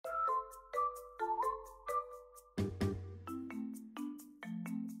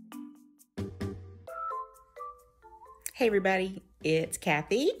Hey everybody, it's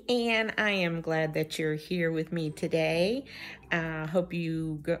Kathy, and I am glad that you're here with me today. Hope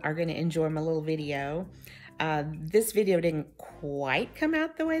you are going to enjoy my little video. This video didn't quite come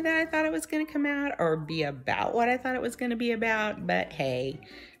out the way that I thought it was going to come out or be about what I thought it was going to be about, but hey,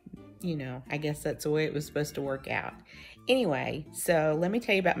 you know, I guess that's the way it was supposed to work out. Anyway, so let me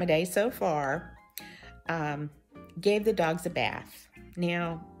tell you about my day so far. Gave the dogs a bath.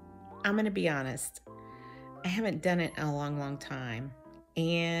 Now, I'm going to be honest. I haven't done it in a long time,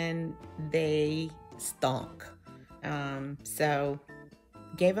 and they stunk. So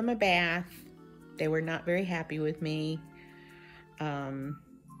gave them a bath. They were not very happy with me,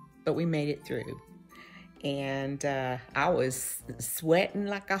 but we made it through. And I was sweating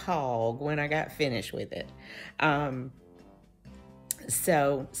like a hog when I got finished with it.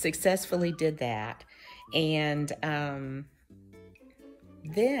 So successfully did that. And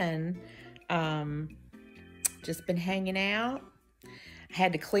then just been hanging out. I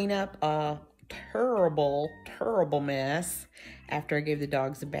had to clean up a terrible mess after I gave the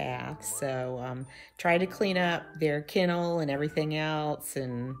dogs a bath. So tried to clean up their kennel and everything else.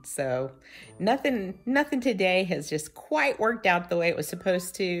 And so nothing today has just quite worked out the way it was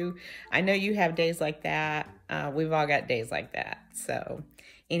supposed to. I know you have days like that. We've all got days like that. So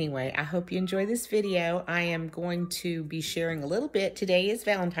anyway, I hope you enjoy this video. I am going to be sharing a little bit. Today is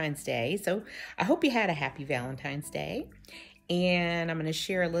Valentine's Day, so I hope you had a happy Valentine's Day. And I'm going to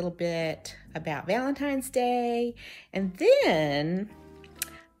share a little bit about Valentine's Day. And then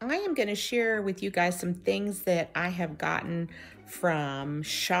I am going to share with you guys some things that I have gotten from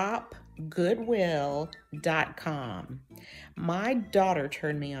shopgoodwill.com. My daughter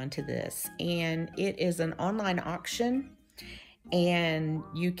turned me on to this, and it is an online auction. And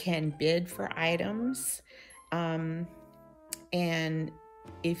you can bid for items, and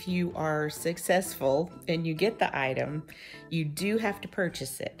if you are successful and you get the item, you do have to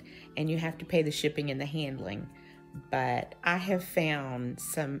purchase it, and you have to pay the shipping and the handling. But I have found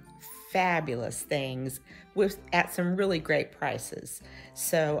some fabulous things at some really great prices.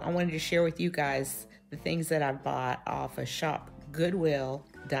 So I wanted to share with you guys the things that I bought off of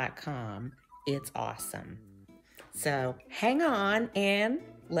shopgoodwill.com. It's awesome. So hang on and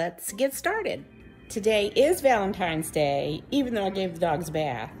let's get started. Today is Valentine's Day, even though I gave the dogs a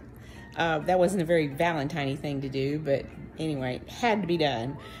bath. That wasn't a very Valentine-y thing to do, but anyway, it had to be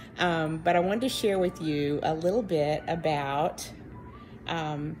done. But I wanted to share with you a little bit about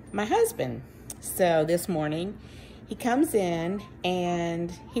my husband. So this morning, he comes in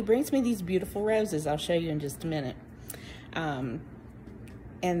and he brings me these beautiful roses. I'll show you in just a minute.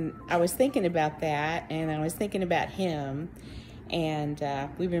 And I was thinking about that, and I was thinking about him, and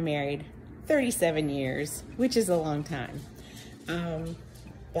we've been married 37 years, which is a long time.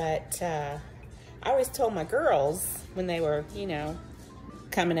 But I always told my girls when they were, you know,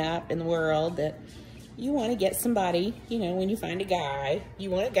 coming up in the world that you want to get somebody, you know, when you find a guy,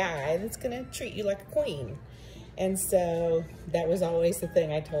 you want a guy that's going to treat you like a queen. And so that was always the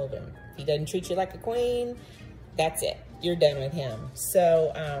thing I told him. If he doesn't treat you like a queen, that's it. You're done with him.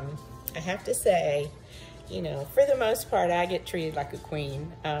 So I have to say, you know, for the most part, I get treated like a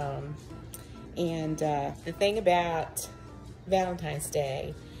queen. And the thing about Valentine's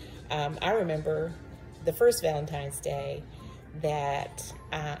Day, I remember the first Valentine's Day that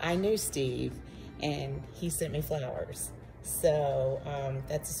I knew Steve, and he sent me flowers. So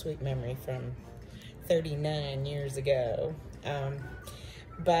that's a sweet memory from 39 years ago.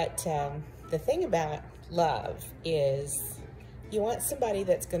 But the thing about love is you want somebody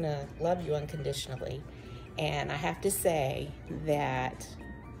that's gonna love you unconditionally. And I have to say that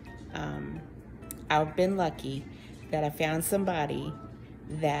I've been lucky that I found somebody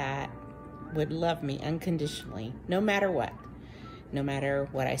that would love me unconditionally, no matter what. No matter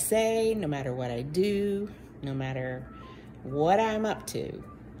what I say, no matter what I do, no matter what I'm up to.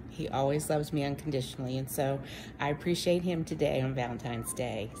 He always loves me unconditionally, and so I appreciate him today on Valentine's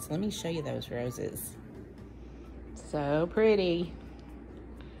Day. So let me show you those roses. So pretty.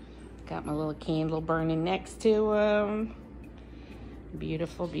 Got my little candle burning next to them.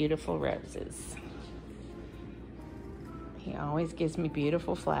 Beautiful, beautiful roses. He always gives me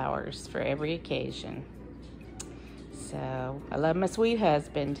beautiful flowers for every occasion. So I love my sweet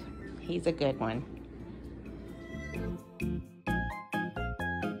husband. He's a good one.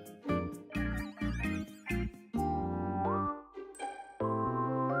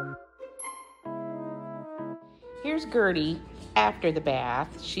 Here's Gertie after the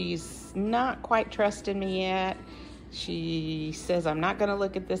bath. She's not quite trusting me yet. She says, I'm not gonna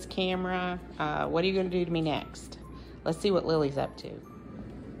look at this camera. What are you gonna do to me next? Let's see what Lily's up to.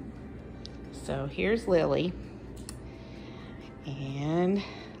 So here's Lily. And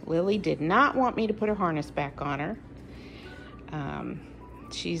Lily did not want me to put her harness back on her.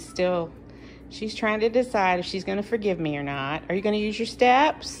 She's trying to decide if she's going to forgive me or not. Are you going to use your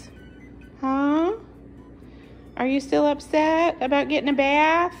steps? Huh? Are you still upset about getting a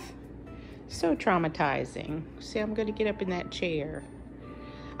bath? So traumatizing. See, I'm going to get up in that chair.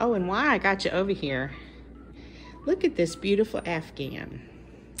 Oh, and why I got you over here. Look at this beautiful Afghan.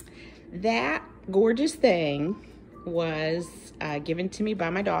 That gorgeous thing was given to me by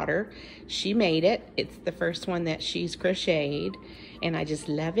my daughter. She made it. It's the first one that she's crocheted, and I just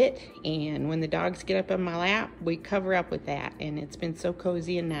love it. And when the dogs get up on my lap, we cover up with that, and it's been so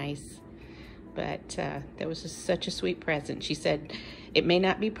cozy and nice. But that was just such a sweet present. She said it may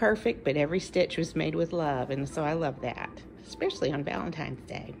not be perfect, but every stitch was made with love, and so I love that, especially on Valentine's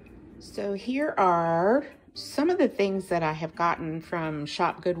Day. So here are some of the things that I have gotten from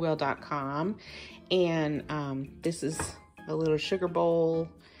shopgoodwill.com. And this is a little sugar bowl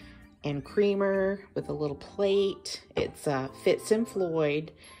and creamer with a little plate. It's Fitz and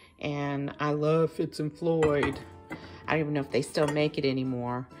Floyd, and I love Fitz and Floyd. I don't even know if they still make it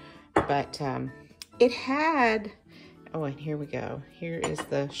anymore, but it had, oh, and here we go. Here is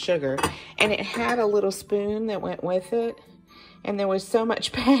the sugar, and it had a little spoon that went with it. And there was so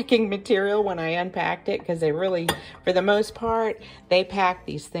much packing material when I unpacked it, because they really, for the most part, they pack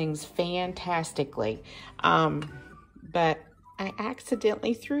these things fantastically. But I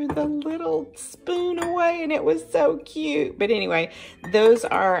accidentally threw the little spoon away, and it was so cute. But anyway, those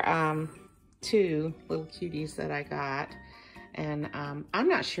are two little cuties that I got. And I'm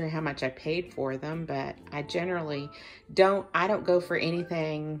not sure how much I paid for them, but I generally don't go for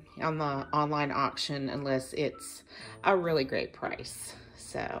anything on the online auction unless it's a really great price.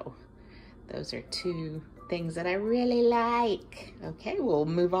 So those are two things that I really like. Okay, we'll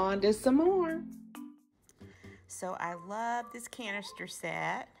move on to some more. So I love this canister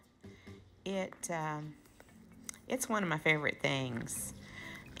set. It's one of my favorite things.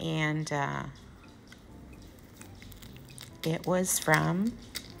 And it was from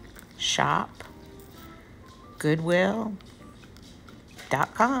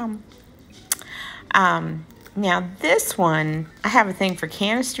shopgoodwill.com. Now this one, I have a thing for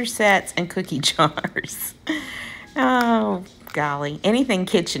canister sets and cookie jars. Oh, golly. Anything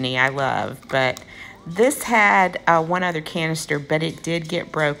kitchen-y I love, but this had one other canister, but it did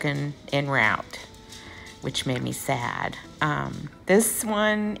get broken en route, which made me sad. This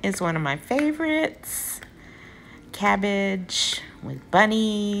one is one of my favorites. Cabbage with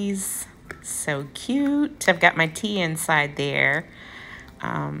bunnies, so cute. I've got my tea inside there.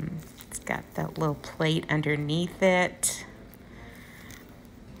 It's got that little plate underneath it,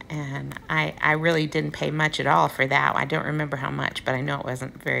 and I really didn't pay much at all for that. I don't remember how much, but I know it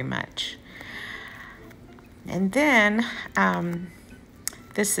wasn't very much. And then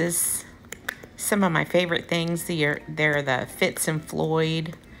this is some of my favorite things. They're the Fitz and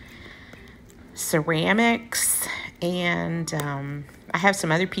Floyd ceramics. And I have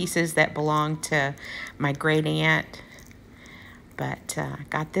some other pieces that belong to my great aunt. But I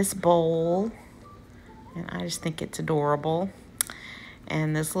got this bowl, and I just think it's adorable.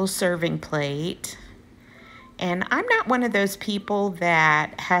 And this little serving plate. And I'm not one of those people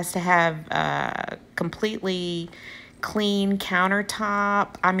that has to have a completely clean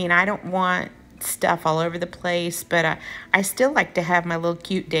countertop. I mean, I don't want stuff all over the place, but I still like to have my little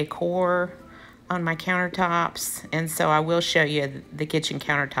cute decor on my countertops, and so I will show you the kitchen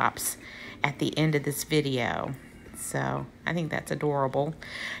countertops at the end of this video. So I think that's adorable.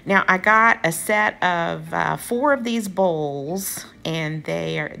 Now I got a set of 4 of these bowls, and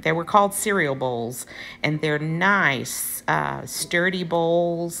they were called cereal bowls, and they're nice, sturdy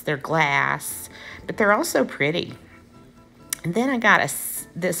bowls. They're glass, but they're also pretty. And then I got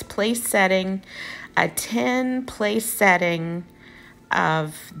this place setting, a 10 place setting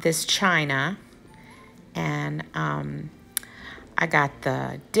of this china. And I got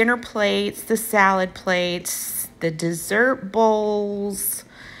the dinner plates, the salad plates, the dessert bowls,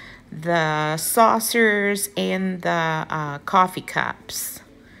 the saucers, and the coffee cups.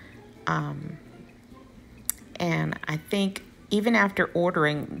 And I think even after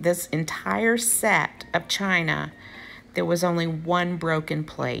ordering this entire set of china, there was only 1 broken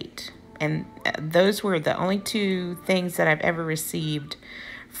plate. And those were the only 2 things that I've ever received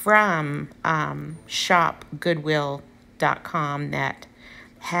from shopgoodwill.com that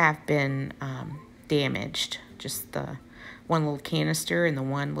have been damaged. Just the 1 little canister and the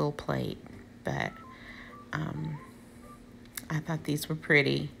 1 little plate. But I thought these were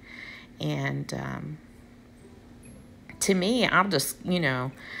pretty. And to me, I'll just, you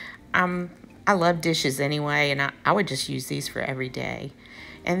know, I'm I love dishes anyway, and I would just use these for every day.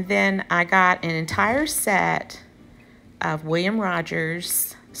 And then I got an entire set of William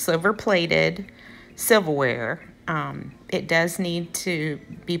Rogers silver-plated silverware. It does need to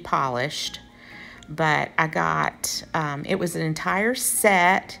be polished, but I got, it was an entire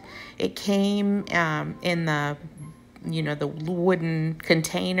set. It came in the, the wooden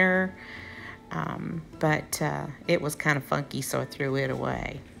container, but it was kind of funky, so I threw it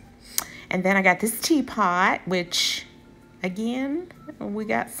away. And then I got this teapot, which, again, we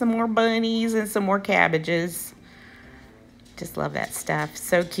got some more bunnies and some more cabbages. Just love that stuff.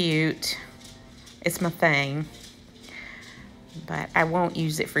 So cute. It's my thing. But I won't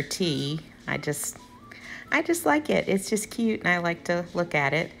use it for tea. I just like it. It's just cute, and I like to look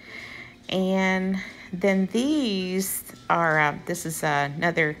at it. And then these are, this is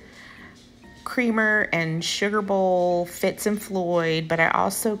another creamer and sugar bowl Fitz and Floyd, but I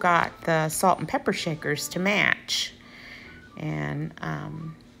also got the salt and pepper shakers to match. And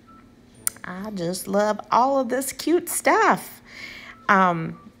I just love all of this cute stuff.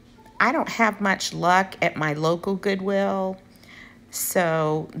 I don't have much luck at my local Goodwill,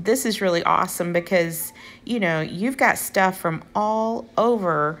 so this is really awesome because, you've got stuff from all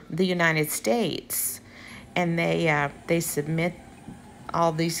over the United States, and they submit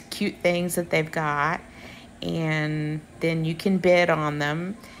all these cute things that they've got, and then you can bid on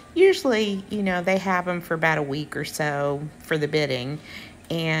them. Usually, they have them for about a week or so for the bidding,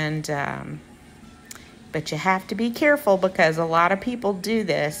 and but you have to be careful because a lot of people do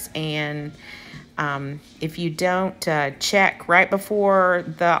this, and if you don't check right before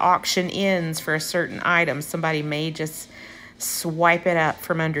the auction ends for a certain item, somebody may just swipe it up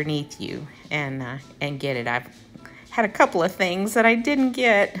from underneath you and get it. I've had a couple of things that I didn't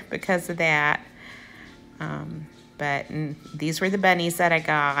get because of that. But these were the bunnies that I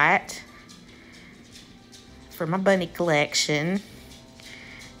got for my bunny collection.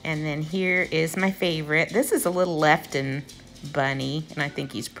 And then here is my favorite. This is a little Lefton bunny, and I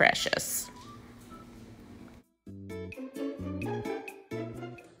think he's precious.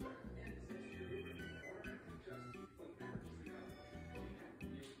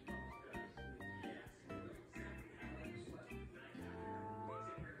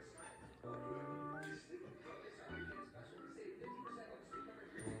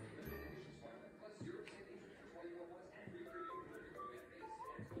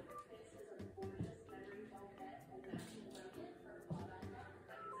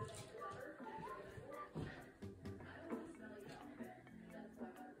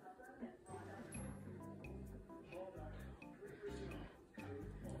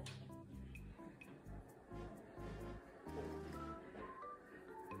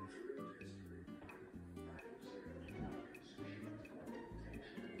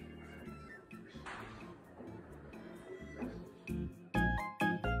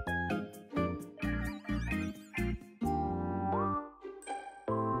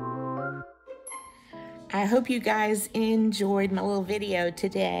 I hope you guys enjoyed my little video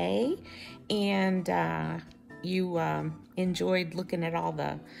today, and you enjoyed looking at all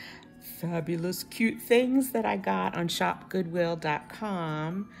the fabulous cute things that I got on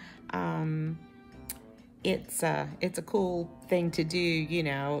shopgoodwill.com. It's a cool thing to do,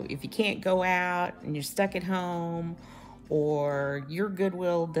 if you can't go out and you're stuck at home, or your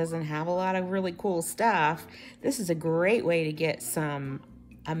Goodwill doesn't have a lot of really cool stuff. This is a great way to get some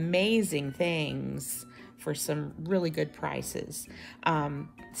amazing things for some really good prices.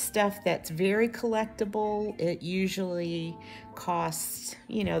 Stuff that's very collectible, it usually costs,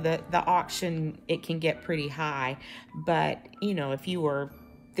 the auction, it can get pretty high. But, if you were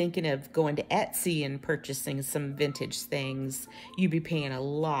thinking of going to Etsy and purchasing some vintage things, you'd be paying a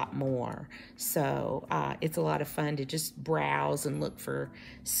lot more. So it's a lot of fun to just browse and look for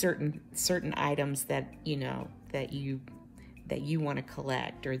certain items that, that you want to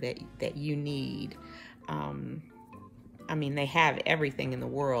collect or that you need. I mean, they have everything in the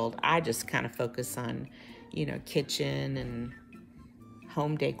world. I just kind of focus on, kitchen and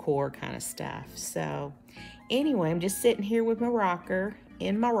home decor kind of stuff. So anyway, I'm just sitting here with my rocker,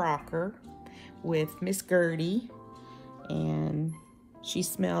 in my rocker, with Miss Gertie, and she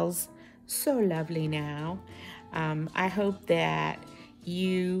smells so lovely now. I hope that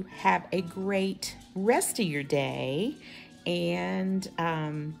you have a great rest of your day, and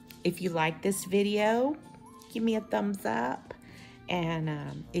if you like this video, give me a thumbs up,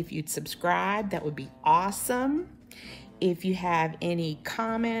 and if you'd subscribe, that would be awesome. If you have any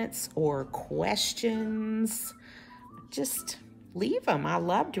comments or questions, just leave them. I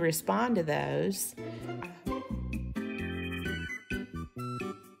love to respond to those.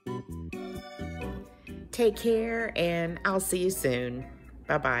 Take care, and I'll see you soon.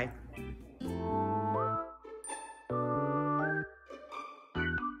 Bye-bye.